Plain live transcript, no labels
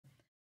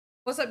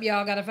What's up,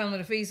 y'all? Got a family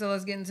to feed, so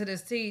let's get into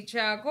this tea.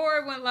 Child,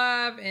 Corey went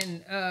live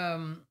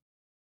and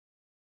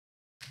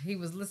he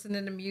was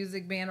listening to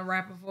music, being a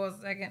rapper for a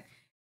second.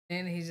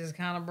 Then he just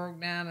kind of broke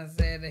down and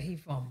said that he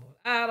fumbled.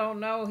 I don't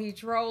know. He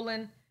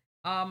trolling.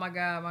 Oh my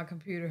God, my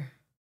computer.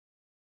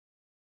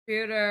 He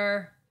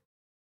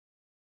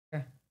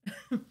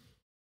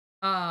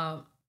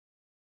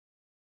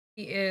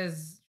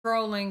is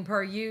trolling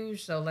per usual,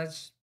 so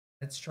let's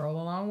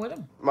troll along with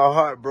him. My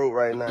heart broke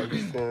right now.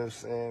 You feel what I'm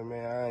saying,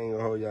 man? I ain't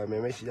gonna hold y'all,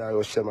 man. Make sure y'all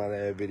go share my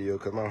last video,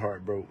 cause my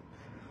heart broke.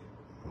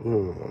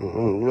 You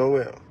know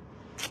what?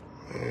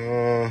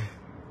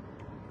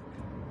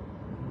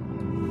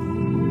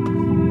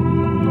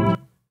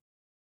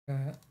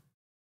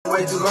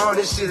 Way too long,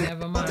 this shit.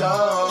 Never mind.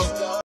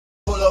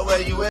 Pull up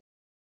where you at.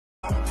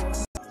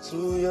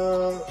 Too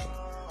young.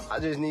 I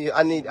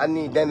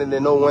need Danny to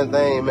know one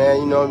thing,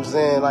 man. You know what I'm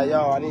saying? Like,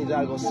 y'all, I need y'all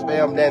to go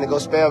spam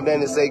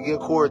Danny, say, give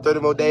Corey 30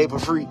 more days for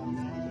free.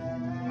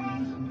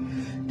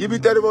 Give me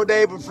 30 more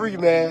days for free,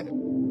 man.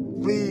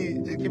 Please,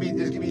 just give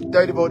me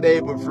 30 more days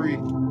for free.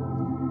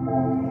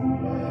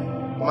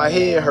 My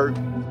head hurt.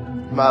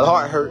 My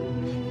heart hurt.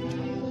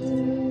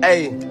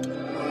 Hey.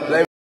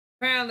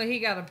 Apparently, he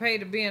got to pay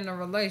to be in a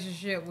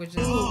relationship, which is,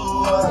 of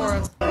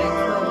course,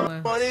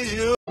 trolling.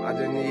 I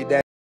just need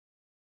that.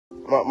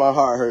 My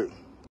heart hurt.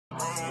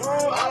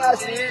 All I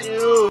see is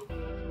you.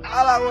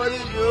 All I want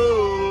is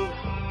you.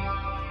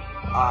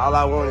 All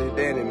I want is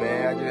Danny,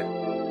 man.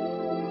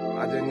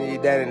 I just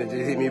need Danny to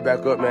just hit me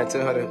back up, man.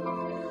 Tell her to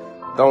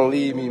don't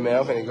leave me, man.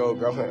 I'm finna go,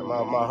 bro.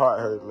 My heart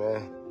hurt,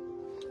 man.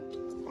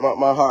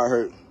 My heart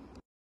hurt.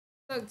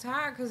 Look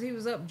tired because he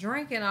was up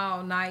drinking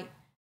all night,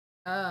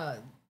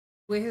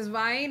 with his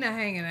Vienna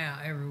hanging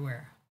out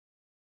everywhere.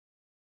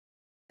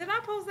 Did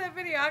I post that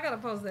video? I gotta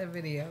post that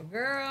video,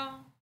 girl.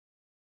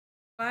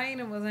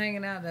 Vienna was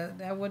hanging out.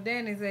 That what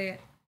Danny said.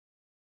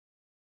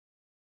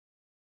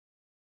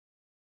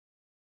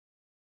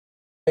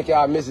 I think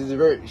y'all Mrs.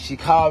 Vert. She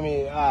called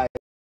me. All right.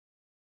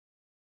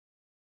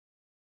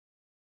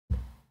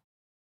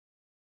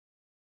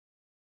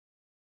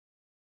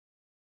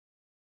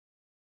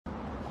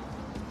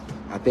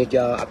 I think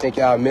y'all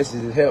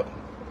Mrs. help.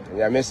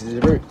 Y'all Mrs.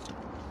 Vert.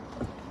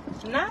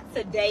 Not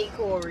today,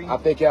 Corey. I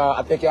think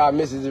y'all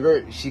Mrs.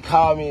 Vert. She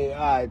called me. All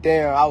right,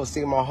 damn. I was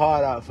singing my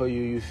heart out for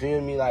you. You feel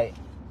me? Like,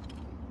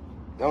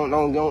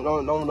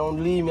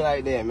 don't leave me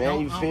like that,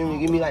 man. You feel me?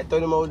 Give me like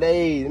 30 more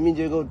days. Let me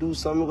just go do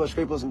something. Go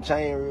scrape up some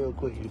chain real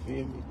quick. You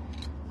feel me?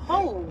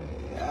 Oh.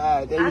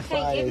 I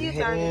can't give you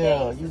 30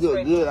 days. You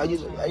look good.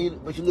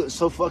 But you look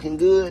so fucking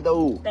good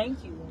though.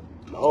 Thank you.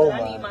 Oh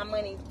but I need my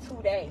money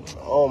today.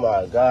 Oh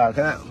my God.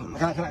 Can I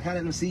let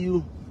them see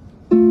you?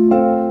 I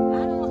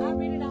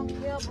really don't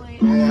care, but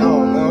man, I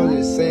don't know. I'm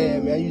just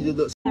saying, man. You just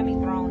look. Got me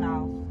thrown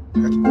off.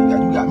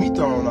 You got me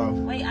thrown off.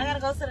 Wait, I gotta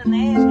go to the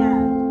Nash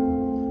guy.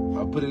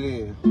 I'll put it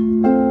in.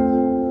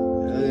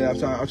 Yeah, I'm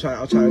trying to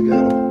get him. You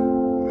know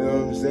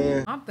what I'm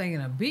saying? I'm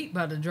thinking a beat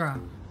about to drop.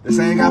 The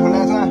same guy from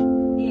last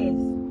time? Yes.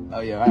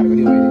 Oh yeah, I gotta go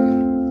deal with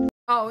it.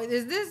 Oh,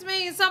 does this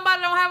mean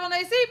somebody don't have on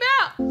their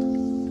seatbelt?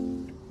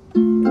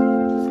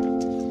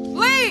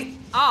 Bleep!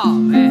 Oh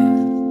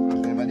man.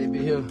 I'm about to be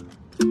here. Look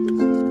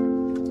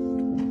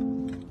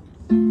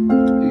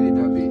at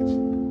that bitch.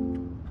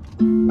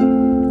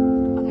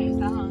 Okay,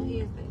 so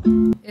here's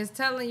it. It's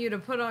telling you to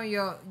put on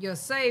your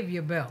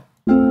savior belt.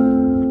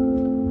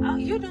 Oh,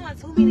 you're doing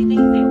too many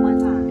things at one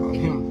time.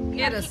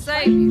 It'll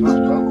save you.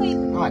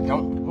 No, I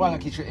don't. Why not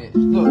keep your edge?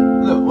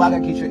 Look, why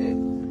not keep your edge?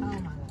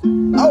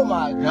 Oh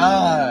my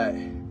God.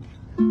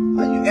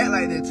 Why you act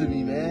like that to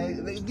me,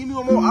 man? Give me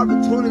one more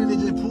opportunity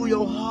to just pull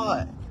your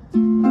heart. You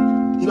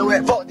know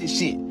what? Fuck this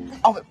shit.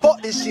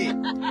 Fuck this shit.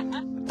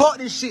 Fuck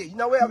this shit. You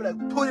know what? I'm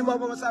gonna pull him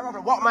up on my side. I'm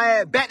gonna walk my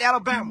ass back to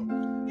Alabama.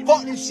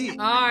 Fuck this shit.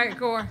 All right,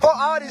 Corey. Fuck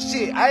all this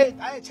shit. I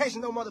ain't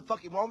chasing no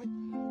motherfucking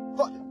woman.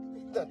 Fuck.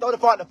 Throw the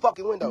phone out the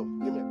fucking window.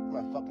 Give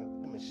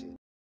me shit.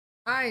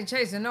 I ain't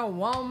chasing no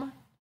woman.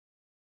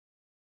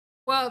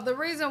 Well, the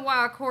reason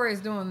why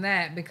Corey's doing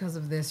that because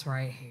of this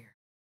right here.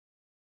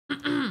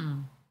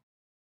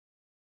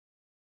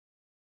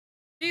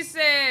 She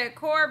said,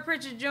 Corey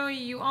Pritchard Jr.,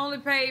 you only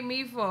paid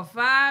me for a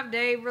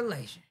 5-day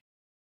relationship.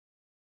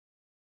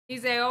 He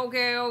said,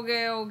 okay.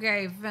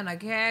 Finna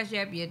cash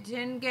up your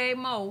 10K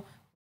more,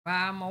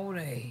 5 more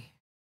days.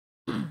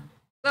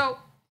 So,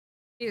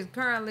 he is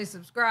currently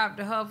subscribed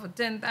to her for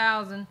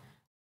 $10,000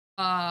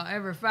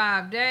 every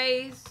 5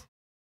 days.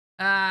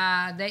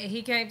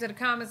 He came to the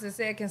comments and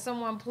said, can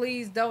someone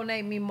please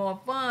donate me more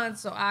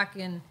funds so I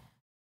can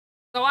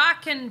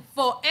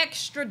for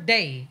extra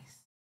days.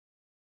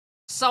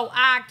 So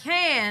I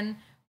can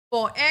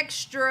for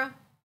extra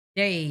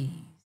days.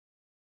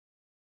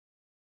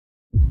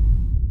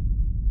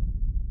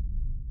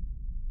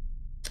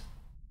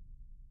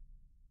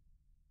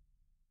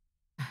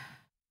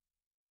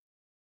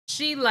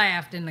 She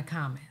laughed in the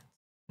comments,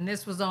 and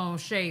this was on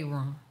Shade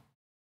Room.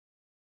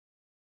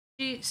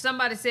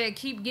 Somebody said,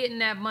 keep getting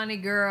that money,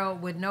 girl,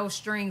 with no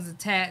strings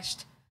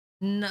attached.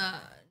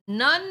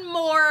 None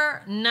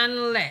more,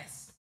 none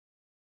less.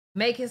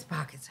 Make his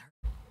pockets hurt.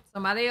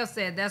 Somebody else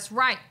said, that's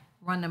right.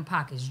 Run them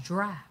pockets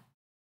dry.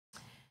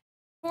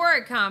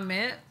 Corey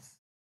comments.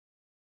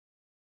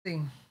 Let's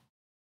see.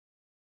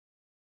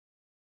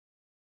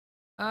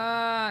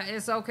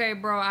 It's okay,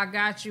 bro. I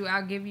got you.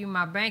 I'll give you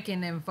my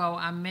banking info.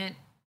 I meant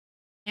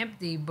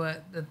empty,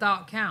 but the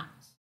thought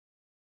counts.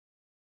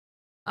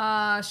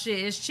 Shit,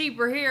 it's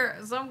cheaper here.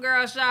 Some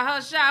girl shot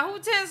her shot. Who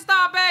 10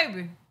 Star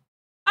Baby?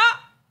 Oh,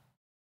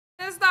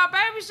 10 Star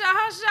Baby shot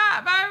her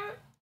shot, baby.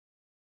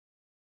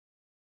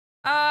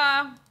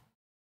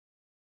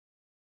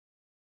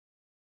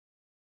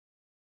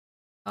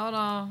 Hold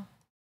on.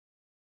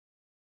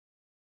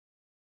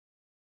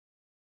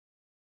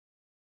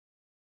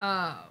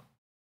 Of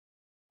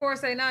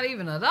course, they not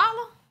even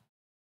 $1.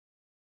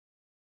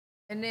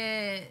 And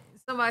then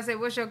somebody said,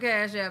 what's your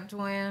Cash App,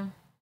 twin?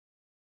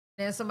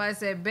 Then somebody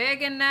said,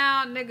 begging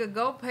now, nigga,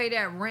 go pay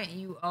that rent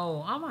you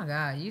owe. Oh my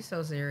God, you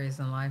so serious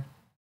in life.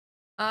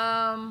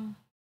 Stop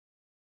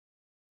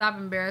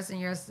embarrassing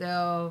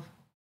yourself.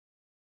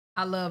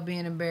 I love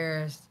being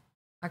embarrassed.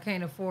 I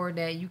can't afford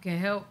that. You can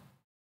help.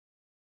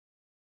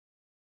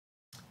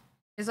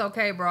 It's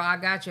okay, bro. I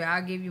got you.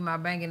 I'll give you my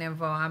banking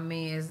info. I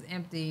mean, it's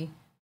empty,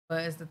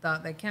 but it's the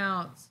thought that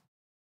counts.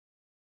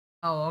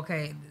 Oh,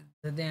 okay.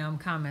 The damn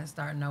comments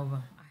starting over.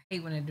 I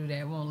hate when they do that.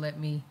 It won't let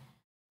me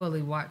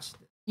fully watch,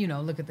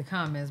 look at the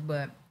comments.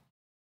 But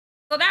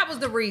so that was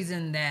the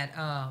reason that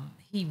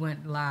he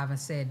went live and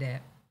said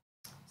that.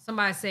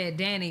 Somebody said,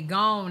 Danny,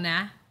 gone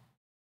now.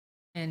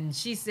 And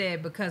she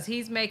said, because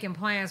he's making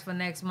plans for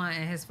next month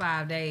and his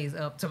 5 days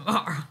up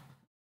tomorrow.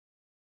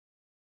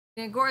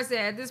 Then Gore said,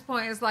 at this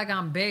point, it's like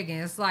I'm begging.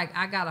 It's like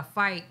I got to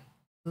fight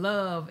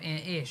love and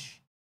ish.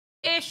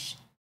 Ish.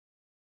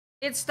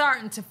 It's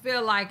starting to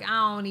feel like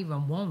I don't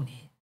even want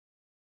it.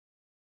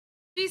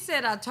 She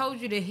said, I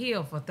told you to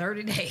heal for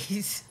 30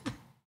 days.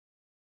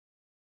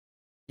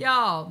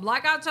 Y'all,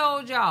 like I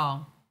told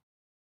y'all,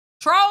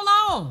 troll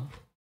on.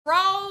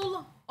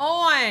 Troll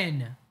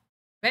on.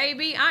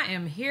 Baby, I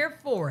am here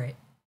for it.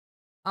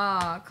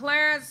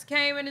 Clarence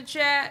came in the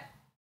chat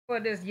for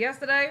this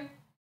yesterday.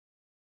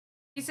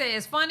 He said,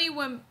 it's funny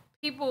when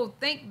people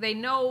think they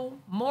know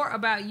more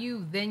about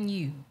you than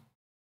you.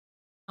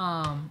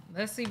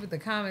 Let's see what the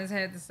comments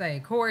had to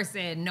say. Corey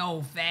said,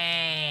 no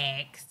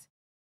facts.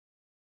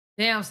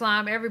 Damn,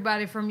 Slime,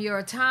 everybody from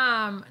your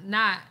time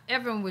not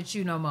effing with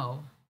you no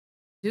more.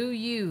 Do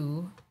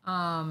you?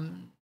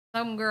 Some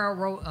girl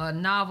wrote a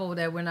novel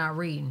that we're not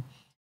reading.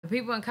 The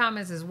people in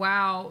comments is,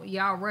 wow,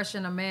 y'all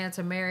rushing a man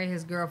to marry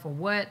his girl for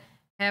what?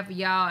 Half of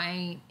y'all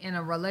ain't in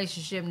a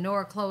relationship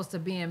nor close to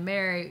being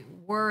married,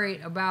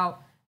 worried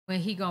about when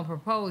he gonna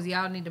propose.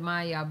 Y'all need to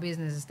mind y'all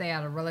business and stay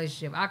out of a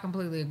relationship. I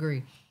completely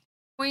agree.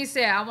 Queen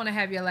said, I want to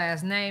have your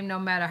last name no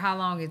matter how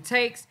long it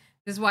takes.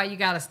 This is why you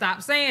got to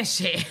stop saying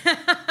shit.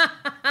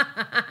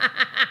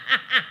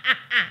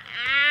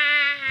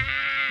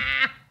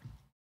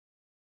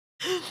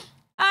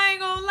 I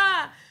ain't gonna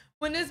lie.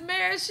 When this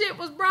marriage shit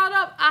was brought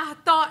up, I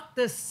thought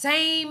the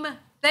same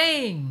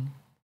thing.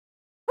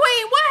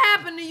 Queen, what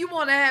happened to you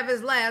want to have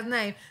his last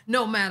name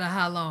no matter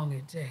how long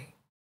it takes?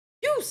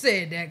 You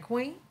said that,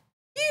 Queen.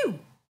 You.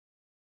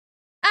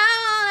 I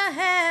want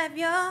to have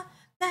your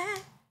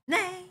last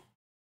name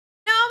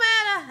no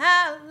matter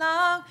how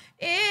long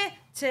it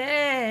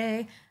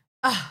takes.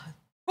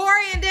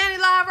 Corey and Danny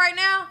live right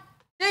now?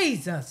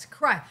 Jesus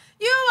Christ.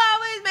 You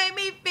always make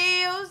me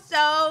feel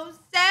so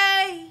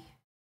safe.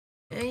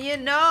 And you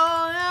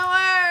know the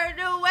word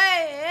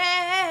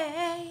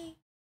away.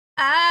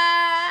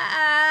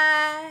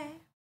 I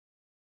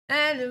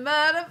and the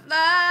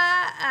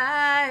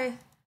butterfly.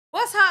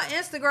 What's her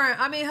Instagram?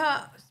 I mean,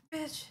 her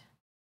bitch.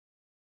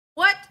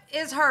 What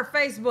is her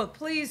Facebook?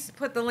 Please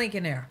put the link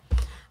in there.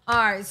 All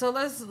right, so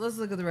let's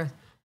look at the rest.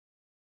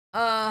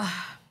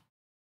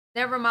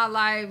 Never in my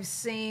life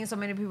seen so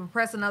many people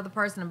press another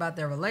person about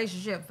their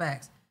relationship.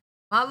 Facts.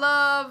 My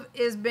love,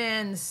 it's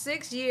been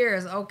 6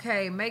 years.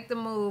 Okay, make the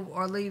move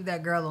or leave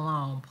that girl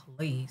alone,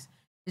 please.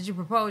 Did you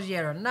propose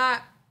yet or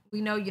not?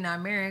 We know you're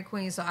not marrying,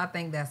 Queen, so I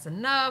think that's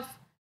enough.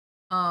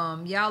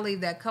 Y'all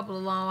leave that couple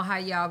alone. How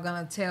y'all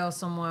gonna tell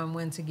someone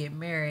when to get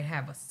married?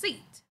 Have a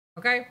seat,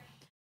 okay?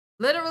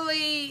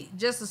 Literally,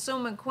 just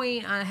assuming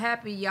Queen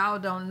unhappy, y'all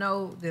don't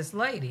know this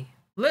lady.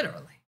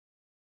 Literally.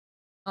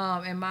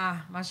 And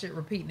my shit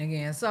repeating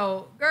again.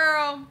 So,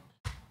 girl,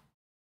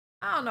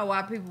 I don't know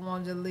why people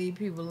want to leave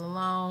people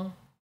alone.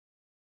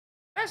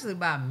 Especially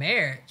about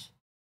marriage.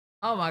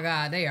 Oh my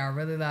God, they are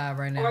really live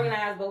right now.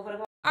 Organize both of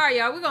them. All right,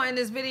 y'all, we're going to end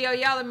this video.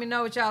 Y'all let me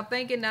know what y'all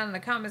thinking down in the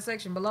comment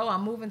section below.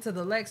 I'm moving to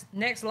the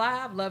next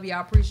live. Love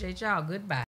y'all. Appreciate y'all. Goodbye.